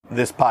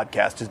This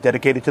podcast is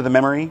dedicated to the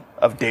memory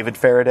of David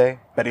Faraday,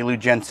 Betty Lou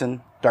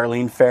Jensen,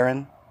 Darlene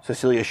Farron,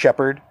 Cecilia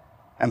Shepard,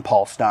 and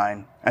Paul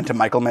Stein, and to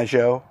Michael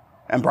Mageau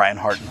and Brian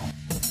Hartnell.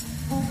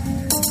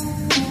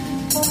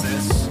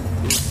 This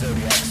is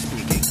Zodiac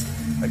Speaking,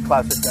 a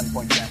classic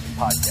Gunpoint Yankee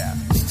podcast.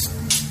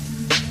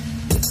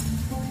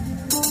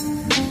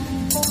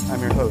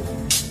 I'm your host,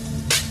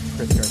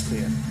 Chris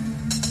Garcia.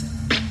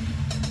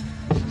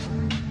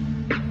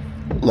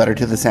 Letter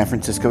to the San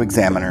Francisco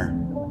Examiner,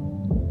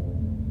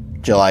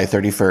 July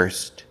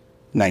 31st,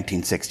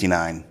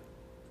 1969.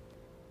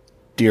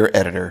 Dear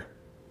Editor,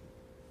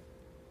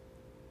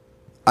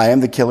 I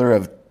am the killer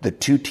of the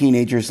 2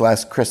 teenagers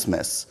last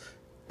Christmas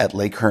at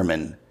Lake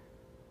Herman,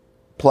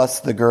 plus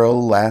the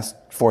girl last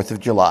 4th of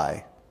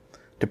July.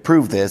 To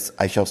prove this,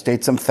 I shall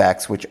state some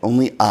facts which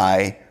only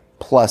I,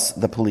 plus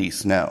the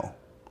police, know.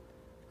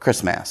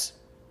 Christmas.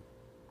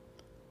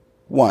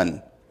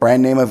 1.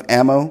 Brand name of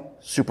ammo,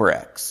 Super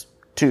X.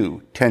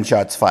 2. 10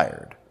 shots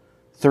fired.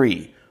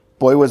 3.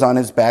 Boy was on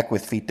his back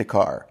with feet to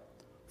car.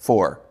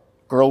 4.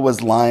 Girl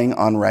was lying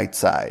on right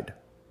side.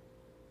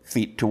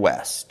 Feet to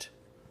west.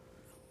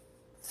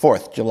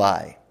 4th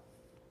July.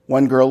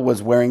 1 girl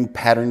was wearing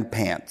patterned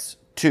pants.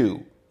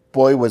 2.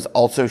 Boy was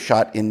also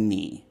shot in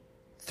knee.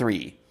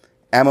 3.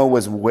 Ammo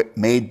was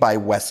made by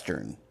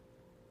Western.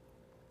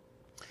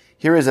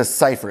 Here is a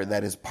cipher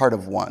that is part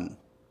of 1.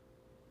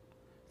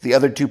 The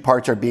other 2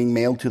 parts are being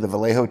mailed to the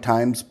Vallejo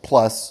Times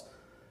plus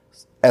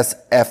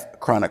SF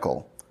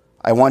Chronicle.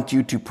 I want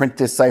you to print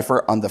this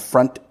cipher on the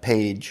front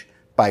page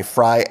by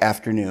Friday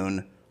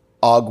afternoon,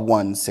 Aug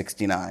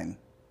 169.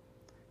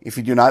 If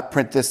you do not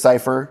print this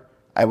cipher,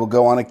 I will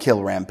go on a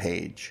kill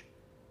rampage.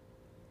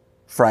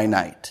 Friday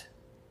night.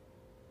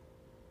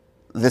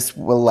 This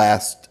will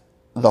last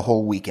the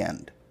whole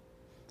weekend.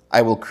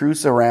 I will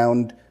cruise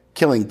around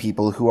killing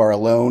people who are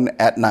alone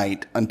at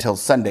night until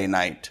Sunday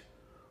night,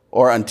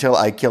 or until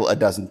I kill a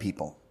dozen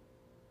people.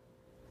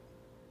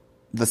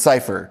 The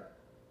cipher,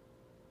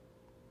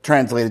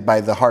 translated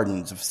by the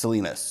Hardens of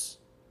Salinas.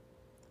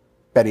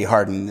 Betty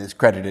Harden is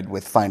credited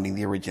with finding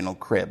the original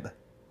crib.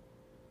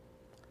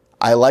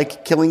 I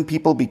like killing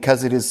people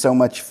because it is so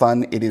much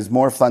fun. It is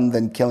more fun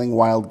than killing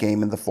wild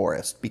game in the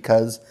forest,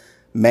 because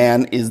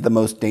man is the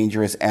most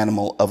dangerous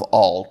animal of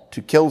all.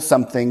 To kill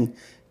something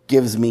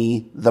gives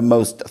me the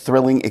most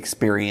thrilling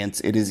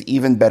experience. It is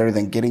even better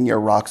than getting your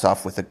rocks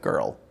off with a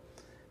girl.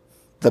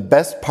 The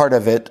best part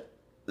of it,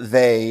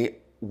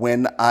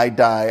 when I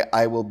die,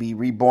 I will be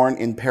reborn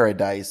in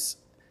paradise,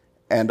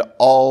 and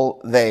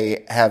all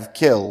they have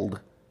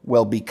killed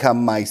will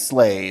become my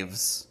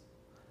slaves.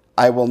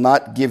 I will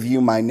not give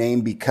you my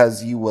name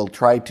because you will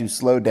try to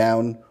slow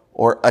down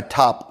or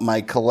atop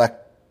my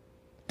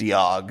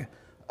collectiog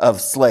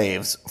of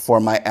slaves for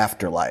my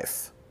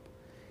afterlife.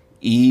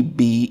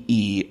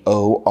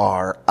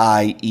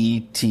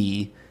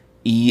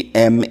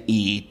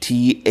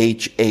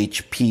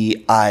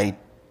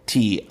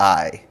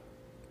 EBEORIETEMETHHPITI.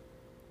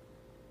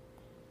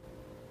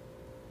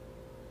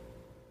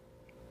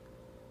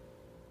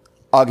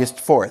 August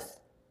 4th,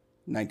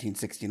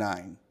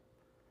 1969.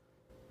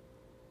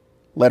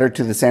 Letter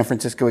to the San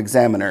Francisco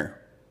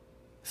Examiner,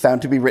 found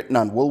to be written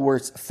on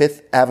Woolworth's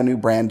 5th Avenue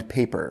brand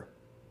paper.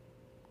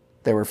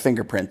 There were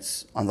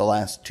fingerprints on the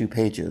last 2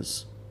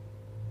 pages.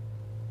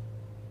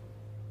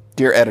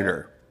 Dear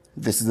Editor,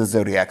 this is the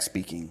Zodiac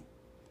speaking.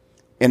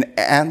 In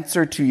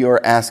answer to your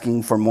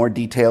asking for more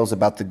details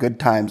about the good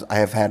times I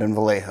have had in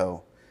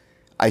Vallejo,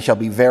 I shall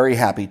be very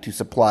happy to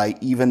supply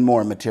even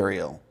more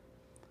material.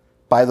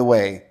 By the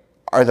way,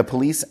 are the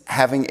police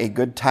having a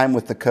good time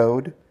with the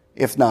code?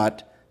 If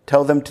not,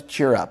 tell them to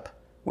cheer up.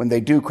 When they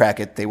do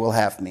crack it, they will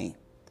have me.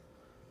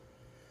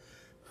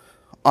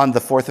 On the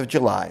 4th of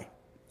July,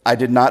 I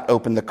did not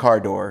open the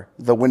car door.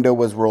 The window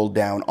was rolled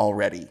down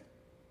already.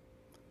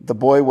 The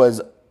boy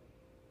was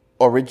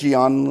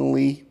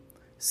originally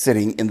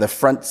sitting in the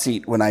front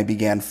seat when I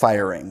began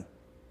firing.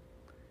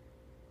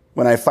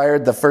 When I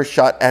fired the first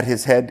shot at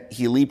his head,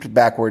 he leaped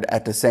backward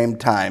at the same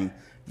time,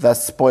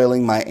 thus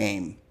spoiling my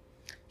aim.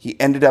 He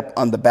ended up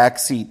on the back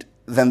seat,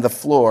 then the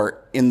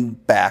floor in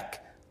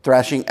back,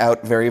 thrashing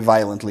out very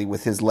violently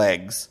with his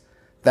legs.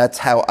 That's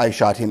how I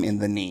shot him in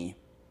the knee.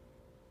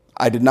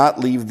 I did not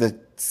leave the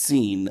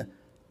scene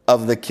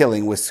of the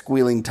killing with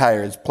squealing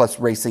tires plus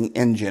racing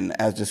engine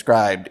as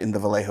described in the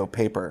Vallejo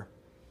paper.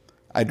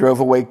 I drove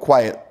away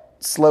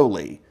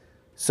slowly,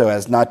 so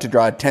as not to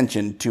draw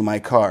attention to my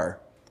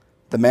car.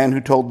 The man who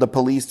told the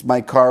police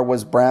my car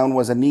was brown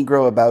was a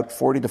Negro about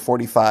 40 to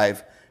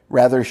 45,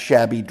 rather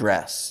shabby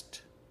dressed.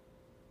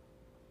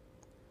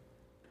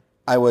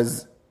 I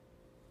was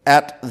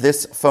at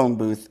this phone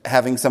booth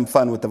having some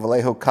fun with the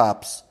Vallejo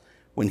cops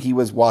when he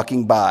was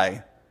walking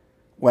by.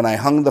 When I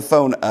hung the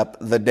phone up,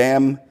 the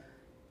damn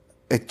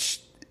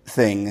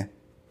thing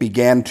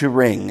began to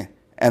ring,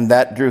 and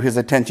that drew his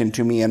attention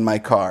to me and my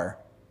car.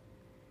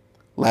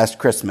 Last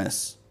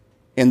Christmas.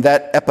 In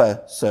that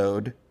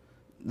episode,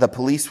 the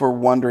police were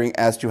wondering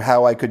as to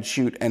how I could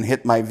shoot and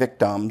hit my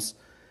victims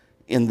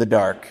in the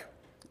dark.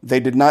 They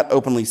did not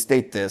openly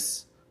state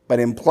this, but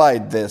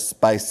implied this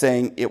by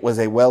saying it was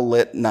a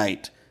well-lit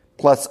night.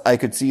 Plus, I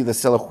could see the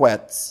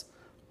silhouettes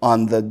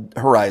on the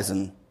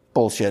horizon.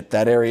 Bullshit.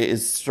 That area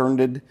is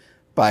surrounded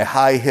by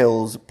high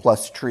hills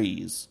plus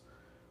trees.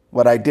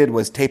 What I did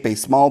was tape a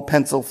small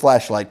pencil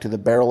flashlight to the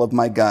barrel of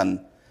my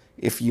gun.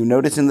 If you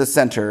notice in the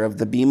center of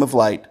the beam of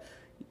light,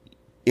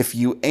 if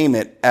you aim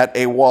it at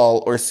a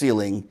wall or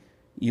ceiling,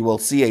 you will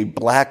see a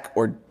black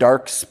or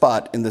dark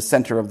spot in the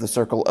center of the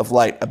circle of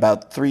light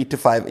about 3 to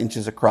 5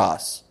 inches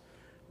across.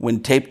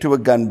 When taped to a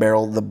gun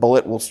barrel, the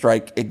bullet will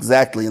strike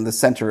exactly in the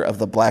center of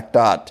the black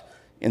dot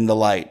in the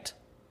light.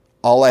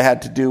 All I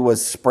had to do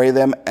was spray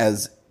them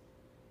as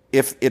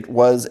if it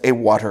was a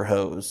water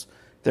hose.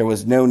 There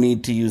was no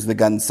need to use the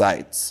gun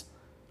sights.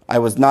 I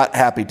was not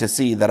happy to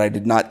see that I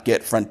did not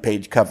get front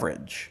page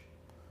coverage.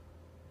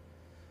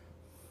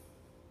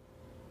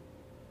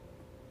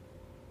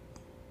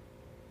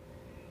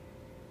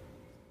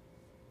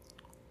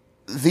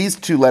 These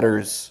two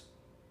letters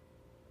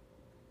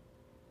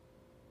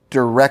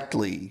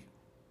directly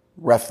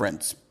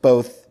reference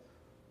both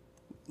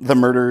the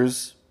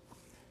murders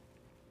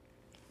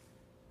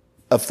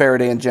of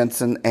Faraday and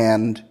Jensen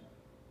and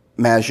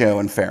Mageau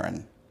and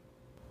Farron.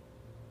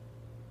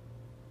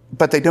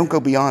 But they don't go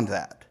beyond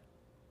that.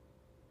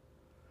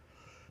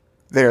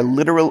 They are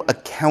literal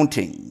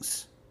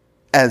accountings,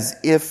 as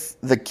if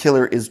the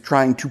killer is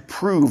trying to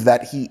prove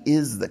that he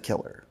is the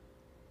killer.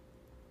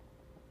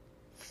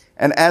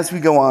 And as we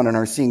go on and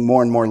are seeing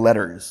more and more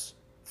letters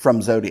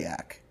from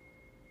Zodiac,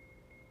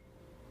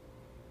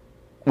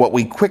 what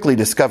we quickly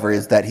discover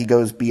is that he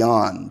goes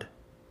beyond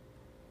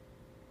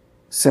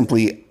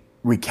simply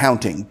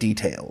recounting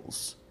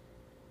details,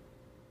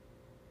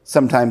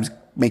 sometimes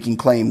making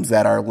claims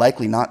that are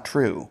likely not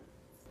true.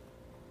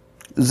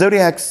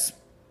 Zodiac's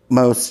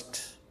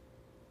most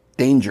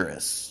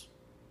dangerous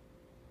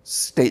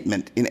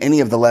statement in any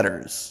of the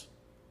letters,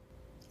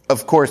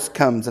 of course,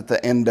 comes at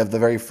the end of the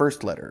very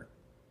first letter.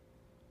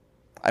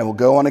 I will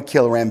go on a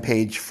kill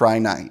rampage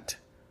Friday night.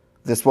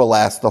 This will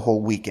last the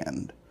whole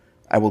weekend.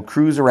 I will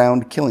cruise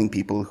around killing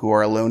people who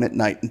are alone at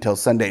night until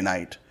Sunday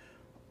night,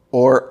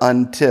 or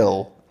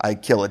until I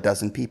kill a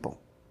dozen people.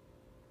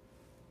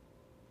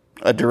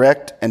 A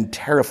direct and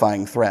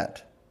terrifying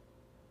threat.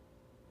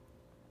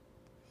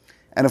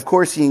 And of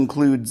course he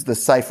includes the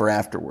cipher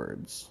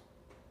afterwards.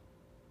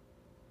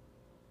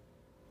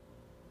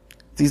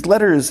 These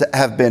letters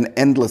have been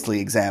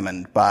endlessly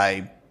examined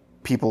by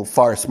people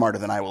far smarter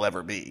than I will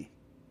ever be.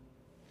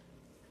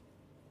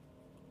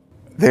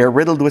 They are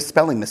riddled with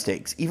spelling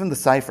mistakes, even the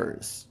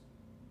ciphers.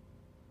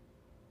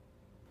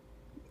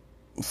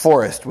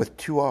 Forest with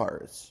 2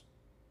 R's.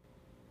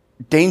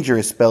 Danger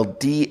is spelled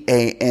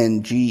Dangeroue.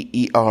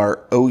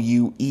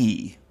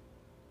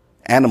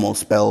 Animal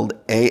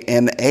spelled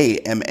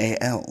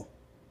Anamal.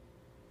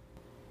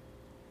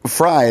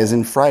 Fry as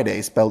in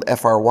Friday spelled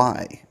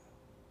Fry.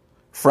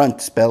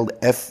 Front spelled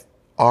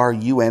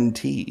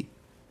Frunt.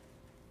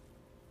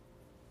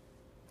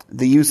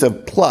 The use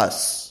of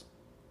plus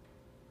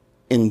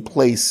in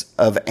place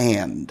of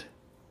and.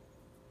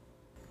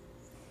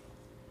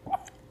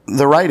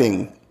 The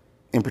writing,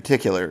 in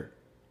particular,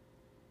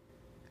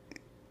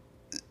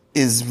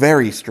 is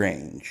very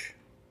strange.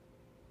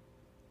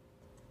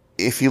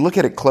 If you look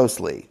at it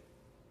closely,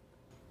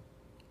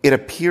 it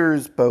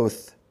appears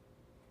both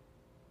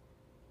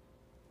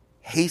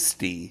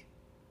hasty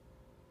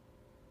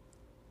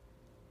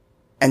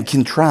and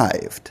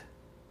contrived.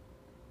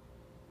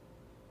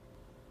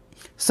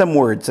 Some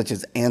words such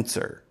as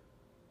answer,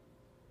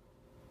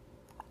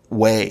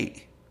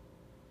 way,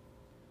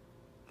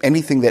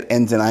 anything that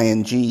ends in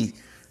ing,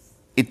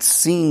 it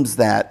seems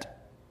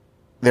that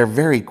they're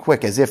very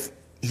quick, as if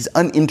he's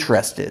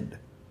uninterested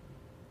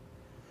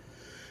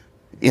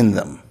in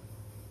them.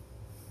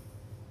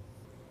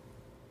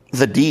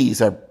 The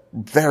D's are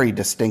very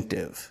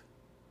distinctive,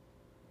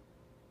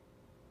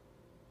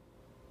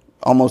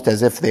 almost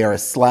as if they are a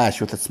slash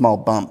with a small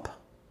bump.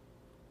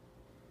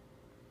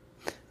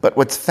 But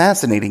what's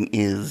fascinating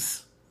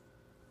is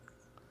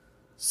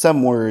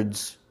some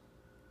words,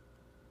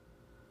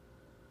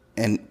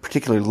 and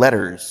particular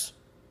letters,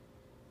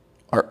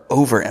 are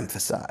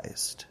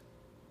overemphasized.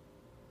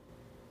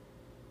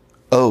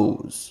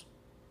 O's,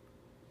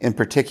 in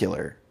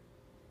particular,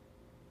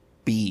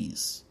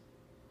 B's.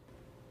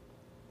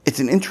 It's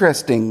an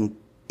interesting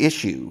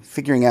issue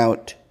figuring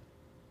out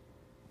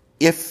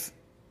if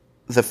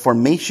the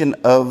formation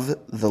of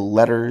the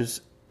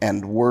letters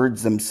and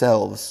words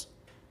themselves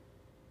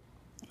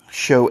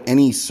show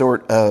any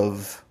sort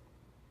of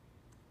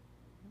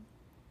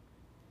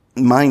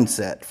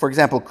mindset. For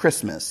example,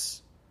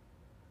 Christmas.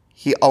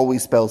 He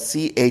always spells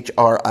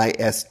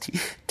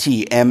Christmass.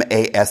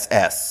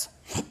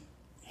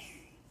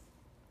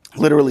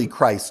 Literally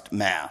Christ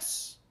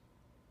Mass.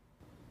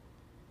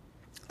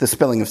 The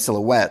spelling of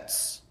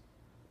silhouettes.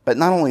 But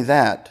not only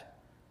that,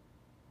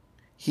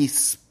 he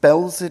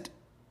spells it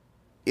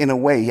in a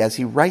way, as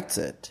he writes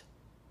it,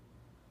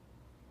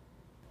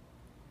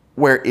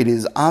 where it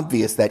is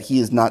obvious that he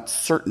is not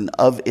certain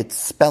of its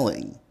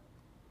spelling.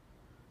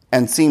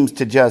 and seems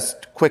to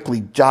just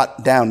quickly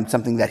jot down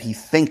something that he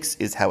thinks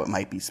is how it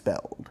might be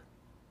spelled,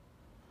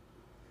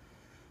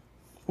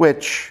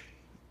 which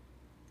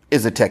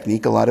is a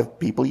technique a lot of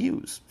people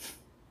use.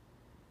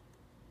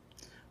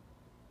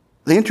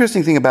 The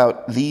interesting thing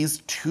about these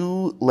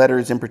two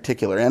letters in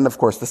particular, and of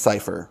course the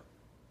cipher,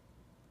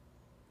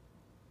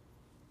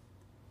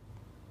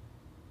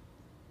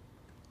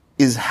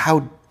 is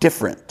how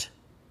different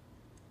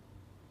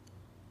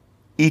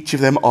each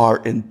of them are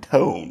in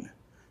tone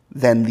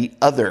than the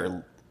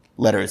other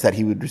letters that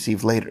he would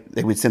receive later,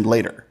 they would send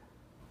later.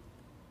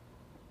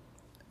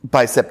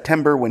 By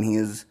September, when he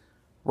is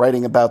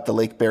writing about the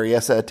Lake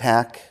Berryessa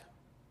attack,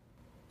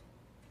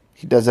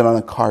 he does it on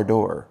a car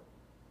door,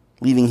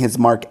 leaving his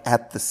mark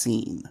at the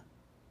scene.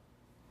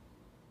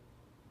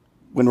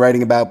 When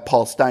writing about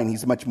Paul Stine,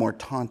 he's much more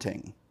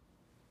taunting.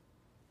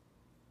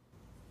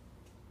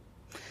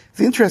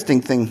 The interesting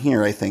thing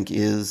here, I think,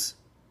 is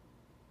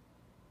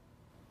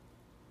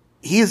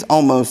he is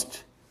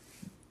almost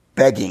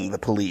begging the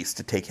police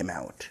to take him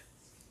out.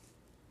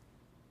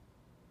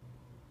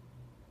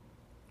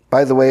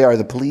 By the way, are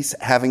the police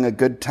having a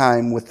good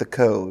time with the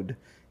code?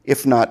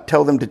 If not,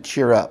 tell them to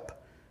cheer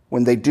up.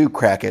 When they do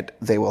crack it,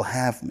 they will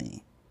have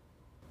me.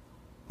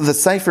 The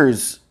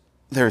ciphers,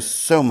 there's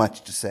so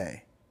much to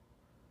say.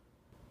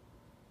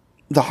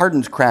 The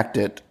Hardens cracked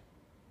it,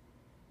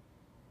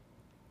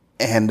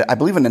 and I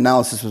believe an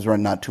analysis was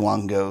run not too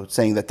long ago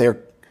saying that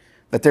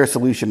their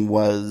solution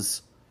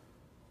was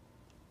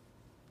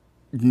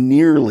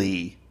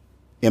nearly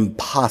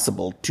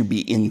impossible to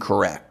be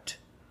incorrect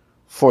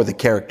for the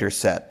character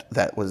set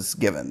that was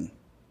given.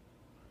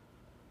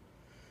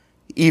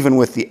 Even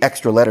with the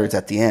extra letters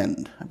at the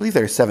end. I believe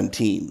there are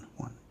 17.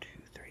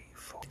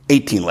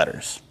 18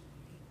 letters.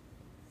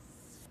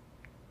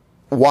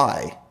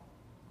 Why?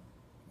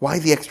 Why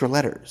the extra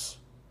letters?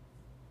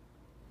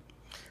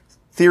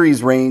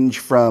 Theories range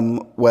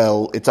from,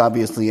 well, it's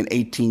obviously an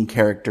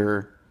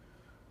 18-character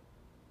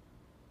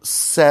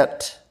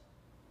set,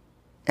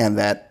 and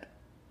that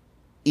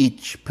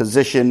each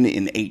position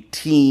in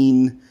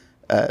 18,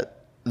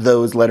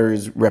 those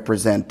letters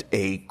represent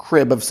a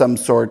crib of some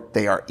sort.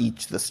 They are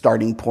each the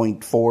starting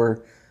point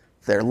for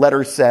their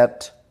letter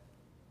set,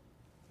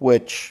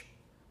 which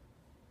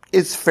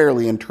is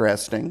fairly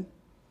interesting.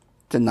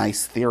 It's a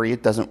nice theory.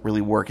 It doesn't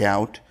really work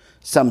out.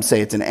 Some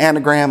say it's an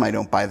anagram. I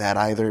don't buy that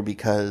either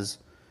because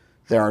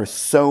there are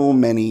so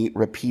many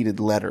repeated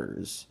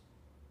letters.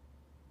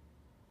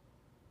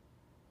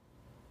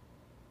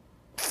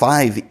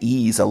 5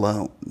 E's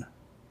alone.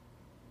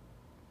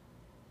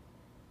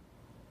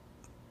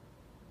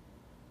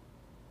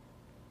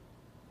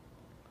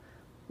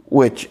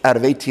 Which, out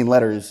of 18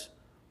 letters,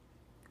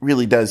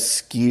 really does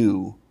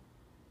skew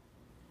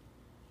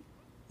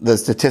the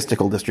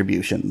statistical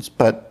distributions,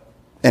 but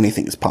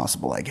anything is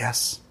possible, I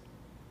guess.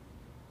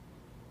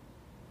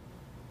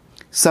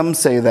 Some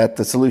say that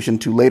the solution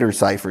to later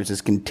ciphers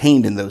is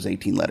contained in those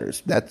 18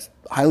 letters. That's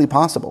highly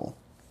possible.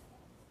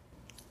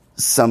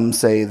 Some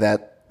say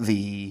that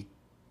the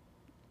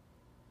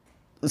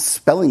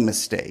spelling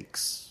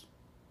mistakes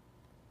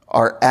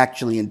are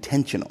actually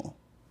intentional.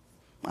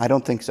 I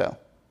don't think so.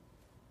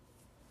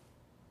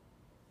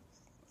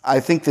 I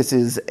think this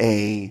is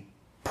a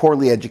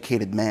poorly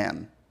educated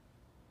man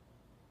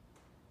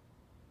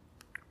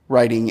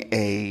writing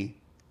a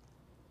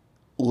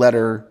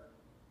letter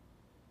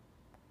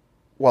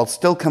while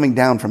still coming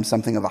down from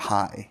something of a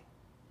high.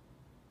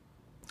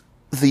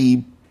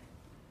 The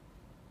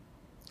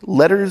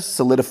letters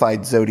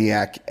solidified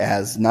Zodiac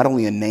as not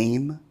only a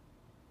name,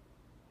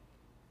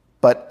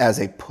 but as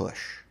a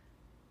push.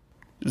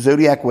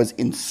 Zodiac was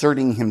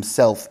inserting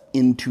himself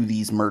into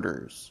these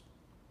murders.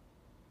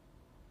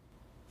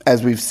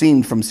 As we've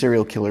seen from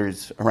serial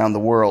killers around the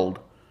world,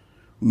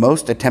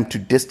 most attempt to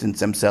distance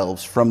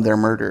themselves from their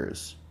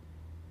murders.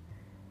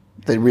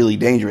 The really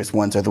dangerous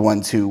ones are the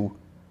ones who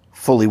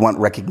fully want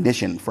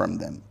recognition from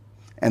them.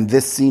 And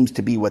this seems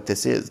to be what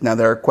this is. Now,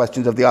 there are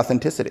questions of the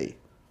authenticity.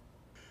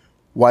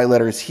 Why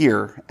letters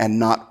here and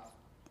not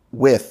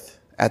with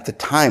at the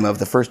time of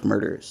the first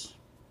murders?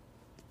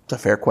 It's a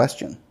fair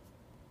question.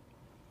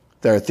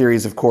 There are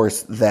theories, of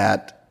course,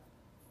 that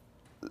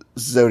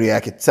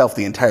Zodiac itself,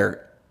 the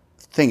entire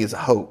thing, is a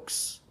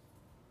hoax.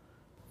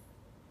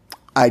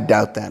 I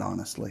doubt that,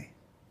 honestly.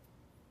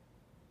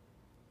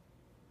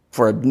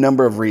 For a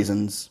number of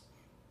reasons.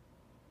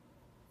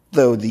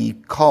 Though the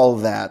call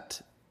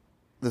that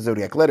the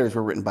Zodiac letters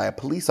were written by a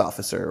police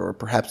officer or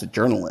perhaps a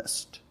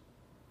journalist.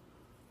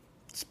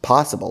 It's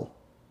possible.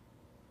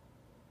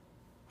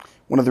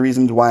 One of the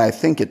reasons why I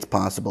think it's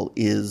possible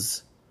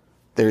is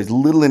there's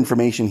little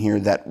information here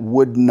that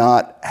would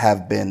not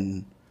have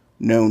been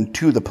known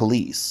to the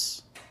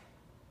police.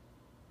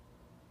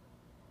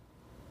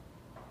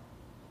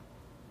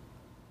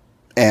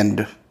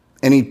 And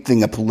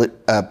anything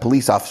a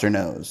police officer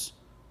knows,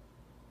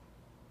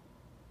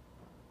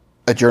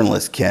 a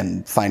journalist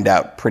can find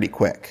out pretty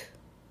quick.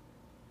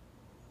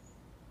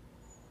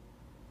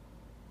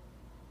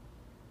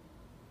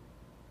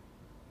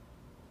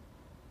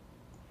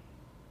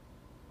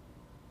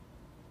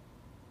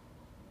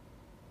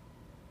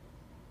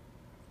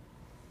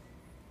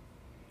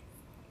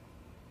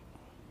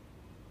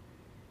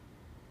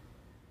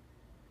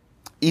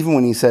 even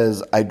when he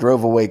says, I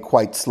drove away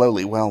quite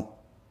slowly, well,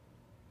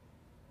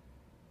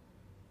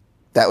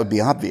 that would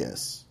be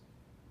obvious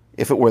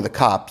if it were the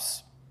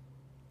cops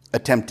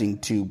attempting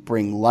to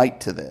bring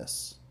light to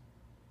this.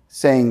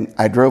 Saying,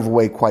 I drove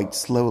away quite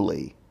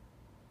slowly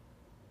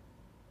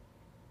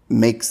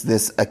makes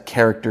this a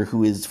character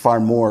who is far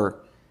more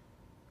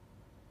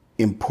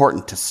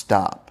important to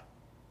stop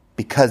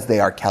because they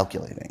are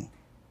calculating.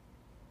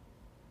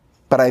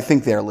 But I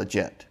think they're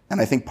legit. And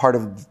I think part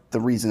of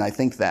the reason I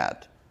think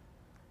that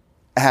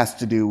has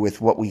to do with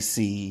what we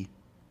see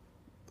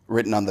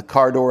written on the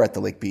car door at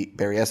the Lake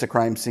Berryessa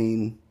crime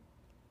scene.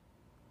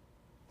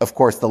 Of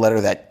course, the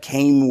letter that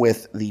came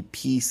with the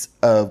piece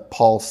of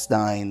Paul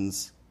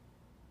Stine's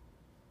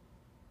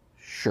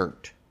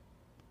shirt.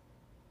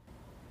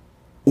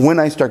 When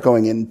I start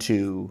going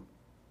into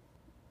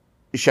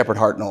Shepard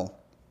Hartnell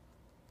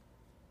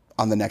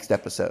on the next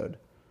episode,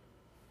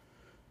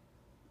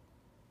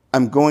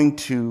 I'm going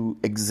to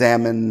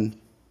examine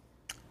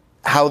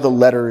how the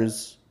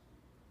letters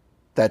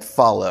that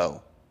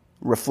follow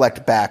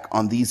reflect back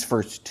on these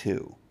first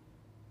two.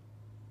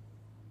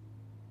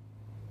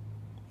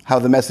 How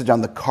the message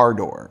on the car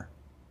door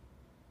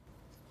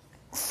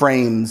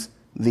frames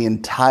the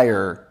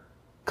entire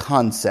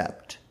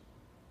concept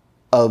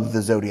of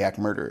the Zodiac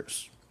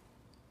murders.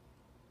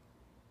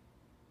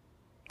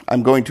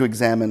 I'm going to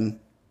examine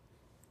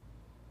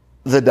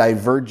the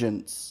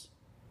divergence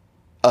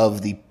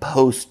of the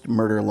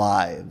post-murder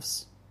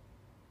lives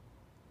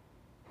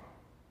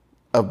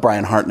of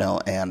Brian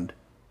Hartnell and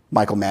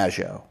Michael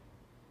Maggio.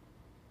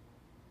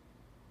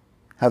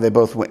 How they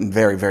both went in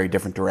very, very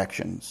different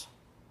directions.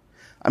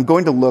 I'm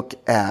going to look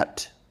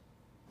at,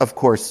 of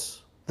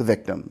course, the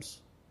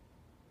victims.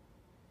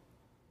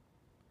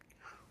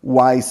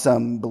 Why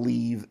some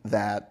believe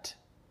that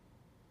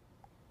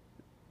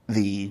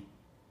the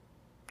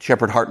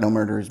Shepard Hartnell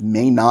murders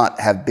may not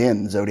have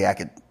been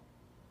Zodiac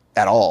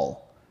at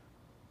all,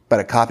 but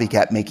a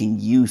copycat making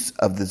use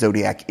of the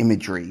Zodiac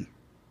imagery.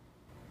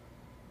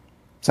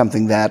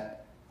 Something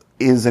that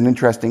is an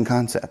interesting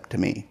concept to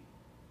me.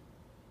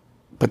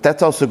 But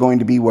that's also going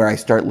to be where I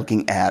start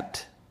looking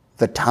at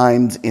the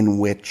times in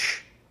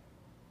which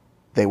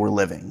they were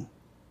living.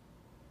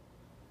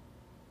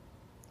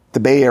 The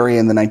Bay Area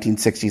in the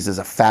 1960s is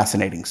a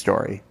fascinating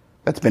story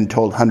that's been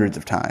told hundreds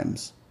of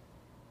times.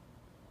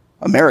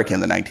 America in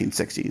the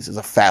 1960s is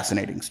a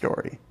fascinating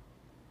story.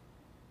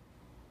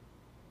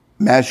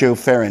 Maggio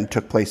Farron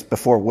took place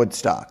before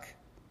Woodstock,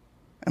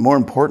 and more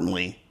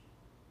importantly,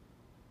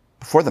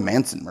 before the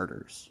Manson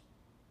murders.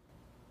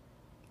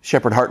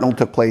 Shepard Hartnell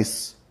took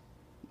place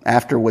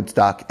after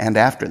Woodstock and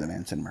after the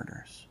Manson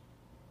murders.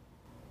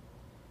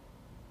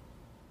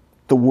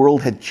 The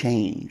world had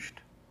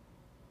changed.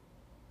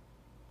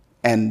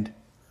 And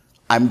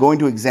I'm going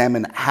to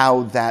examine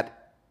how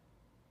that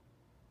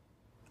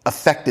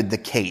affected the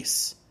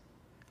case,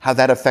 how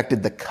that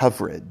affected the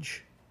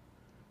coverage,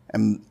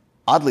 and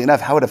oddly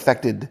enough, how it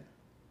affected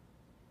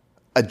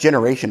a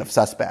generation of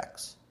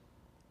suspects.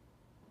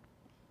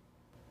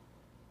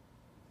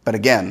 But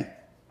again,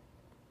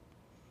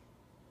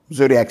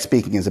 Zodiac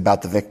Speaking is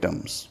about the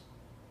victims,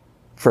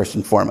 first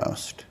and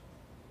foremost.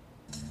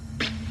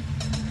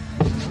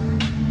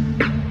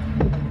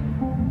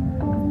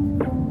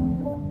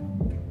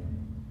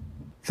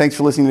 Thanks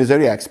for listening to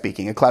Zodiac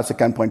Speaking, a classic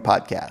Gunpoint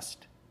podcast.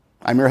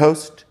 I'm your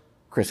host,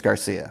 Chris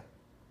Garcia.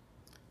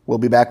 We'll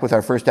be back with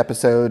our first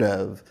episode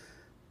of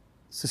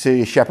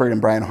Cecilia Shepard and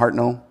Brian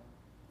Hartnell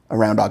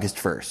around August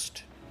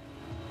 1st.